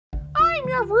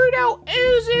Naruto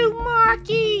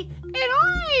Uzumaki, and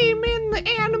I'm in the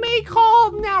anime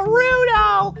called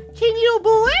Naruto. Can you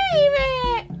believe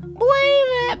it? Believe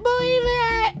it, believe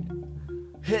it.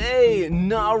 Hey,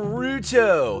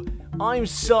 Naruto! I'm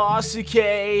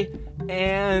Sasuke,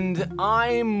 and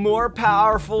I'm more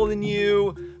powerful than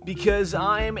you because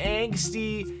I'm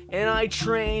angsty and I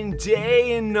train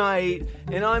day and night,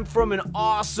 and I'm from an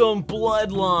awesome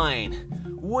bloodline.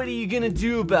 What are you gonna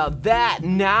do about that,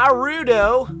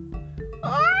 Naruto?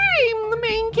 I'm the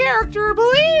main character,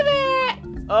 believe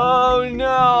it! Oh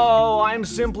no, I'm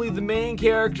simply the main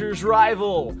character's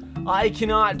rival. I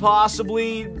cannot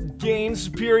possibly gain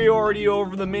superiority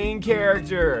over the main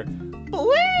character.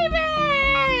 Believe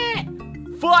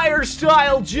it! Fire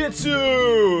style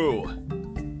jutsu!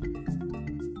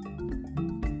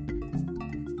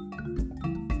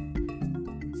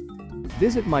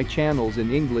 Visit my channels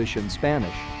in English and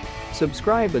Spanish.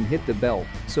 Subscribe and hit the bell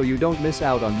so you don't miss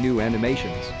out on new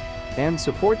animations. And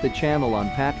support the channel on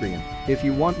Patreon if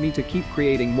you want me to keep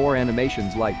creating more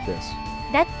animations like this.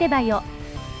 だってばよ。